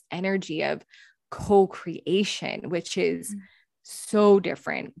then this energy of co-creation, which is so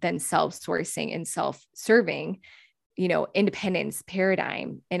different than self-sourcing and self-serving, independence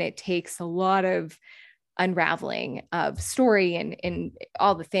paradigm. And it takes a lot of unraveling of story and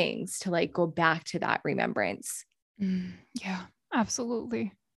all the things to like go back to that remembrance. Yeah,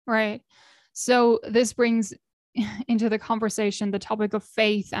 absolutely. Right. So this brings into the conversation the topic of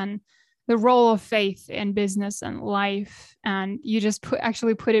faith and the role of faith in business and life. And you just put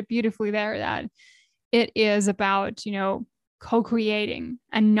it beautifully there, that it is about, co-creating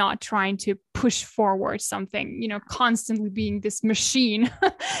and not trying to push forward something, constantly being this machine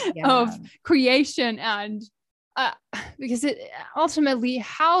of creation. And because ultimately,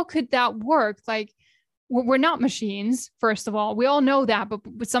 how could that work? Like, we're not machines, first of all. We all know that,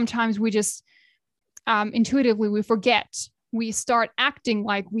 but sometimes we just intuitively we forget. We start acting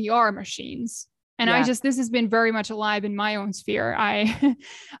like we are machines. And this has been very much alive in my own sphere.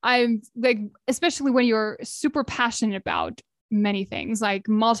 I'm like, especially when you're super passionate about many things, like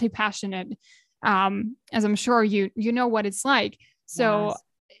multi-passionate, as I'm sure you know what it's like. So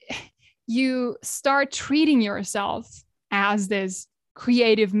you start treating yourself as this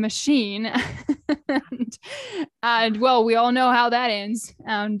creative machine. and well, we all know how that ends.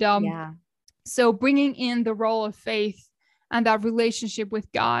 And so bringing in the role of faith and that relationship with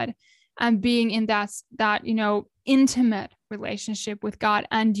God, and being in that intimate relationship with God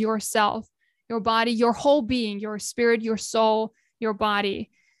and yourself, your body, your whole being, your spirit, your soul, your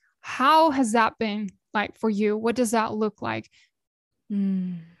body. How has that been like for you? What does that look like?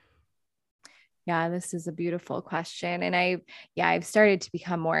 Yeah, this is a beautiful question. And I've started to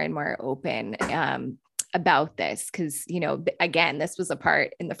become more and more open about this, because, again, this was a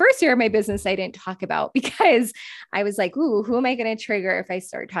part in the first year of my business I didn't talk about, because I was like, ooh, who am I going to trigger if I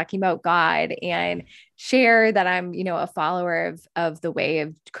start talking about God and share that I'm, a follower of the way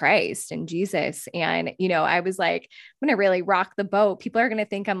of Christ and Jesus. And, I was like, I'm going to really rock the boat. People are going to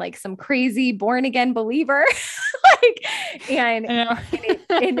think I'm like some crazy born again believer. And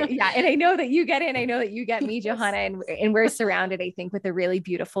I know that you get it. And I know that you get me, Johanna, and we're surrounded, I think, with a really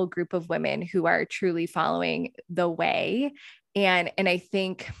beautiful group of women who are truly following the way. And I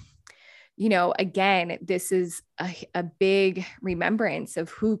think, again, this is a big remembrance of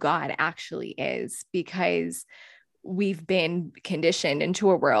who God actually is, because we've been conditioned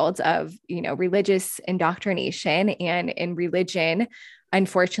into a world of, religious indoctrination, and religion,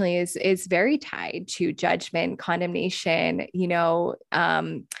 unfortunately, is very tied to judgment, condemnation,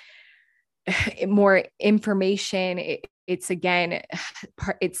 more information. It's again,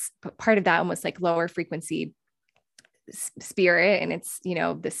 it's part of that almost like lower frequency spirit, and it's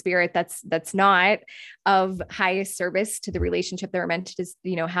the spirit that's not of highest service to the relationship that we're meant to just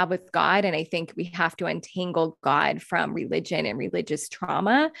have with God. And I think we have to untangle God from religion and religious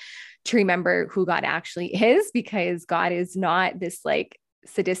trauma to remember who God actually is, because God is not this like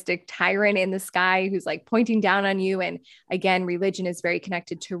sadistic tyrant in the sky who's like pointing down on you. And again, religion is very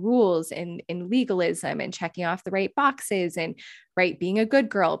connected to rules and legalism and checking off the right boxes and right being a good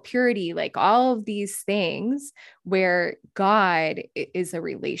girl, purity, like all of these things, where God is a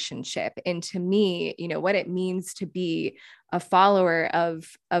relationship. And to me, what it means to be a follower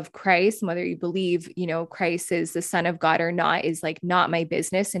of Christ, whether you believe Christ is the Son of God or not, is like not my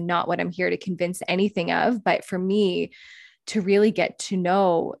business and not what I'm here to convince anything of. But for me, to really get to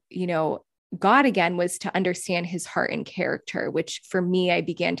know, God again, was to understand his heart and character, which for me, I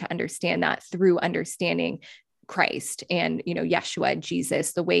began to understand that through understanding Christ and, Yeshua,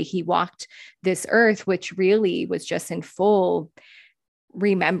 Jesus, the way he walked this earth, which really was just in full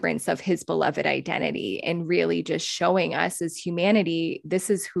remembrance of his beloved identity, and really just showing us as humanity, this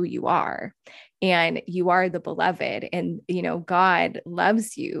is who you are. And you are the beloved, and, God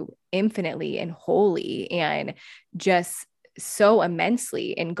loves you infinitely and wholly and just so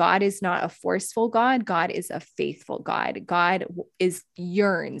immensely. And God is not a forceful God. God is a faithful God. God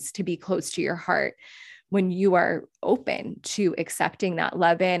yearns to be close to your heart when you are open to accepting that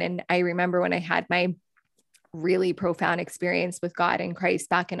love in. And I remember when I had my really profound experience with God and Christ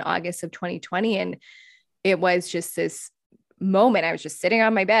back in August of 2020. And it was just this moment. I was just sitting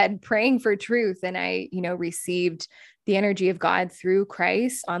on my bed praying for truth. And I, received the energy of God through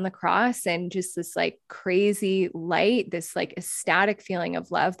Christ on the cross, and just this like crazy light, this like ecstatic feeling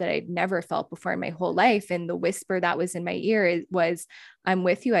of love that I'd never felt before in my whole life. And the whisper that was in my ear was, I'm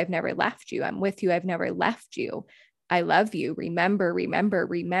with you. I've never left you. I'm with you. I've never left you. I love you. Remember, remember,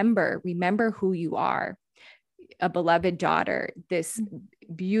 remember, remember who you are. A beloved daughter, this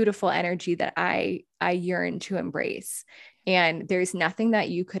beautiful energy that I yearn to embrace. And there's nothing that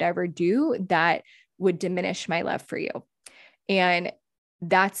you could ever do that would diminish my love for you. And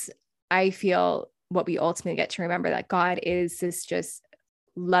that's, I feel, what we ultimately get to remember, that God is this just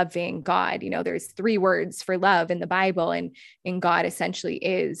loving God. There's 3 words for love in the Bible, and God essentially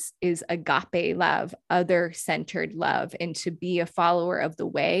is agape love, other-centered love. And to be a follower of the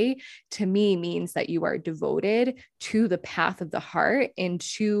way, to me, means that you are devoted to the path of the heart and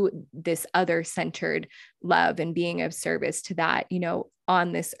to this other-centered love, and being of service to that,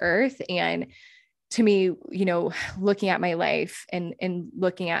 on this earth. And to me, looking at my life and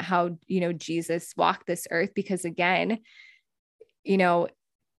looking at how, Jesus walked this earth, because again,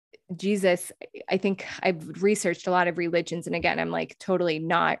 Jesus, I think I've researched a lot of religions. And again, I'm like totally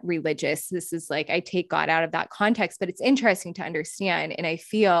not religious. This is like, I take God out of that context, but it's interesting to understand. And I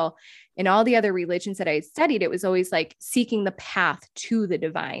feel in all the other religions that I studied, it was always like seeking the path to the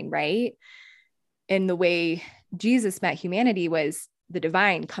divine, right? And the way Jesus met humanity was the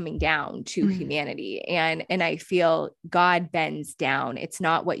divine coming down to humanity. And I feel God bends down. It's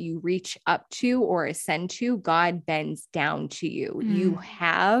not what you reach up to or ascend to. God bends down to you. You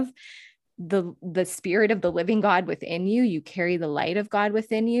have the spirit of the living God within you. You carry the light of God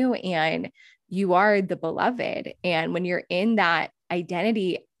within you, and you are the beloved. And when you're in that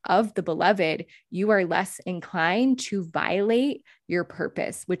identity of the beloved, you are less inclined to violate your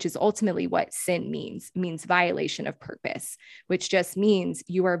purpose, which is ultimately what sin means violation of purpose, which just means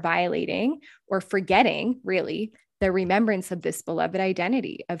you are violating or forgetting really the remembrance of this beloved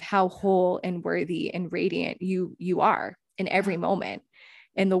identity of how whole and worthy and radiant you are in every moment.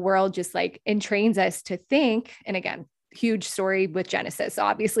 And the world just like entrains us to think, and again, huge story with Genesis,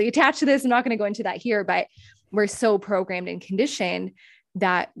 obviously attached to this. I'm not going to go into that here, but we're so programmed and conditioned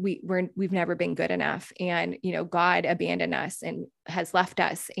that we've never been good enough. And, God abandoned us and has left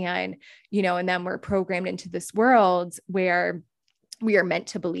us. And, and then we're programmed into this world where we are meant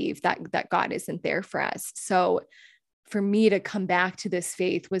to believe that God isn't there for us. So for me to come back to this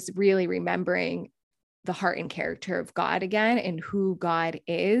faith was really remembering the heart and character of God again, and who God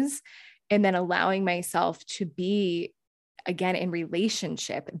is, and then allowing myself to be again, in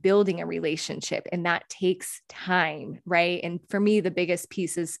relationship, building a relationship, and that takes time. Right. And for me, the biggest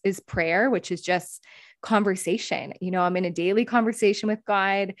piece is prayer, which is just conversation. I'm in a daily conversation with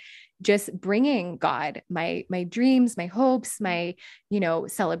God, just bringing God, my dreams, my hopes, my,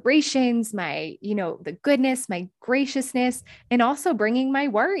 celebrations, my, the goodness, my graciousness, and also bringing my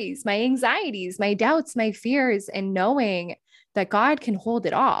worries, my anxieties, my doubts, my fears, and knowing that God can hold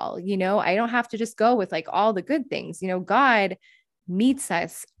it all. I don't have to just go with like all the good things. God meets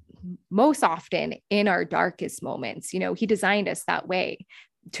us most often in our darkest moments. He designed us that way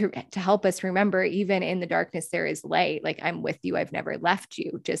to help us remember, even in the darkness, there is light. Like, I'm with you. I've never left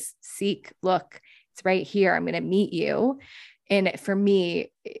you. Just seek, look, it's right here. I'm going to meet you. And for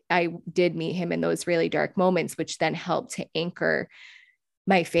me, I did meet him in those really dark moments, which then helped to anchor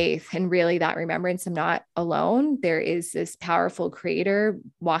my faith and really that remembrance I'm not alone. There is this powerful creator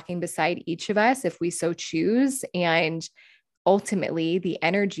walking beside each of us if we so choose. And ultimately the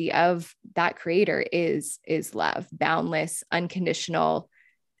energy of that creator is love, boundless, unconditional,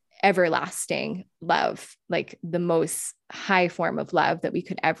 everlasting love, like the most high form of love that we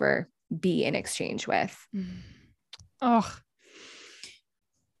could ever be in exchange with. Oh,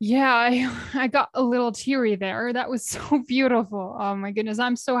 yeah, I got a little teary there. That was so beautiful. Oh my goodness.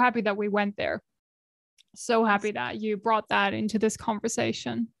 I'm so happy that we went there. So happy that you brought that into this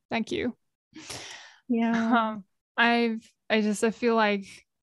conversation. Thank you. Yeah. I feel like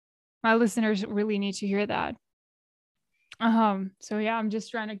my listeners really need to hear that. So yeah, I'm just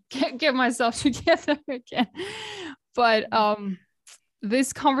trying to get myself together again. But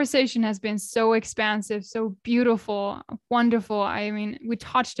this conversation has been so expansive, so beautiful, wonderful. I mean, we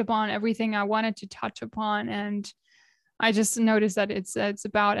touched upon everything I wanted to touch upon, and I just noticed that it's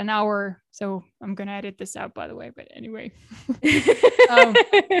about an hour. So I'm gonna edit this out, by the way. But anyway, I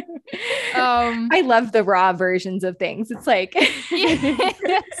love the raw versions of things. It's like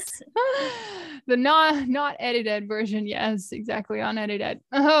yes. The not edited version. Yes, exactly, unedited.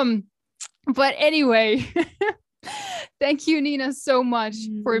 But anyway. Thank you, Nina, so much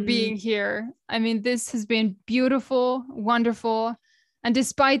for being here. I mean, this has been beautiful, wonderful. And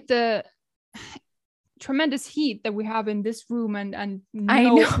despite the tremendous heat that we have in this room and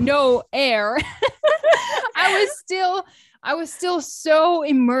no air, I was still so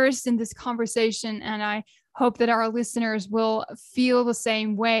immersed in this conversation. And I hope that our listeners will feel the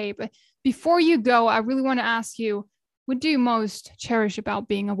same way. But before you go, I really want to ask you, what do you most cherish about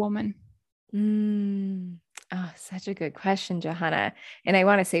being a woman? Oh, such a good question, Johanna. And I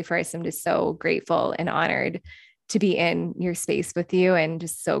want to say first, I'm just so grateful and honored to be in your space with you, and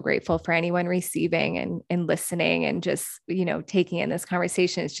just so grateful for anyone receiving and listening and just, taking in this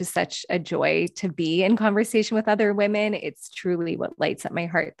conversation. It's just such a joy to be in conversation with other women. It's truly what lights up my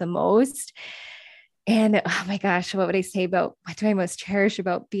heart the most. And oh my gosh, what would I say about what do I most cherish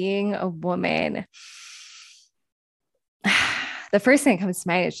about being a woman? The first thing that comes to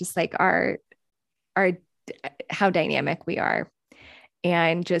mind is just like our how dynamic we are,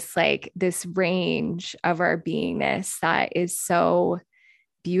 and just like this range of our beingness that is so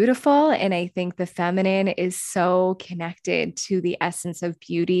beautiful. And I think the feminine is so connected to the essence of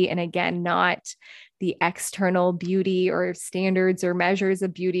beauty. And again, not the external beauty or standards or measures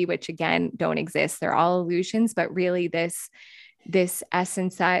of beauty, which again, don't exist. They're all illusions, but really this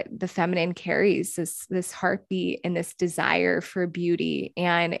essence that the feminine carries, this heartbeat and this desire for beauty.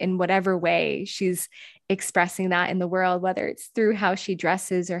 And in whatever way she's expressing that in the world, whether it's through how she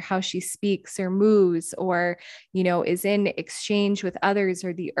dresses or how she speaks or moves, or, is in exchange with others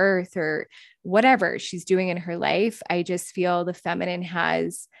or the earth or whatever she's doing in her life, I just feel the feminine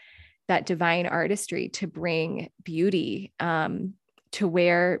has that divine artistry to bring beauty, to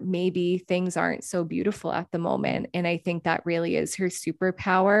where maybe things aren't so beautiful at the moment. And I think that really is her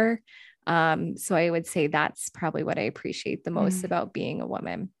superpower. So I would say that's probably what I appreciate the most about being a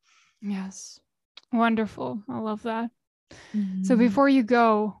woman. Yes. Wonderful. I love that. So before you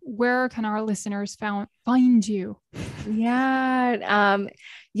go, where can our listeners find you? Yeah.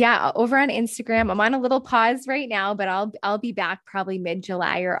 Over on Instagram. I'm on a little pause right now, but I'll be back probably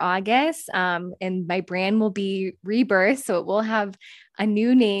mid-July or August. And my brand will be rebirth. So it will have a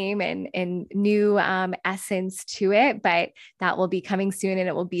new name and new essence to it, but that will be coming soon, and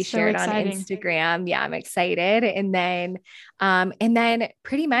it will be shared on Instagram. Yeah, I'm excited. And then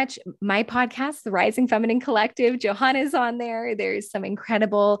pretty much my podcast, The Rising Feminine Collective, Johanna's on there. There's some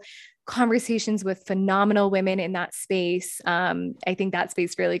incredible conversations with phenomenal women in that space. I think that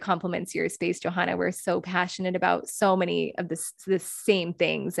space really complements your space, Johanna. We're so passionate about so many of the same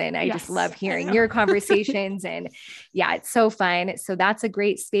things. And I just love hearing your conversations, and yeah, it's so fun. So that's a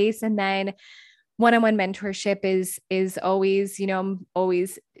great space. And then one-on-one mentorship is always, I'm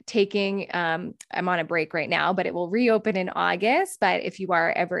always taking, I'm on a break right now, but it will reopen in August. But if you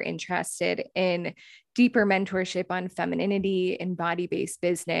are ever interested in deeper mentorship on femininity and body-based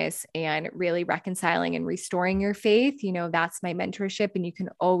business and really reconciling and restoring your faith, that's my mentorship. And you can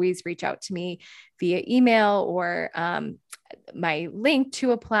always reach out to me via email or my link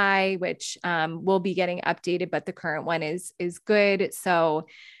to apply, which will be getting updated, but the current one is good. So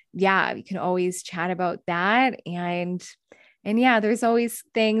yeah, you can always chat about that. And yeah, there's always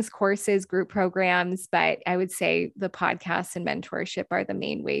things, courses, group programs, but I would say the podcast and mentorship are the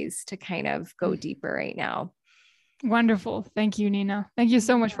main ways to kind of go deeper right now. Wonderful. Thank you, Nina. Thank you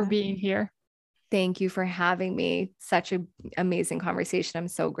so much for being here. Thank you for having me. Such an amazing conversation. I'm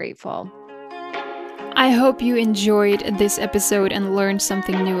so grateful. I hope you enjoyed this episode and learned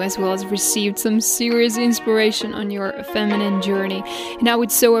something new, as well as received some serious inspiration on your feminine journey. And I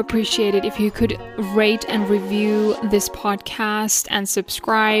would so appreciate it if you could rate and review this podcast and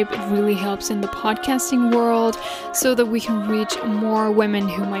subscribe. It really helps in the podcasting world so that we can reach more women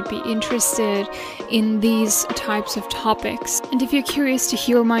who might be interested in these types of topics. And if you're curious to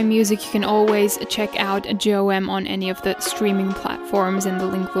hear my music, you can always check out JoM on any of the streaming platforms, and the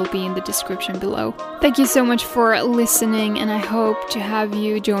link will be in the description below. Thank you so much for listening, and I hope to have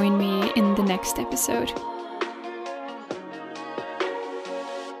you join me in the next episode.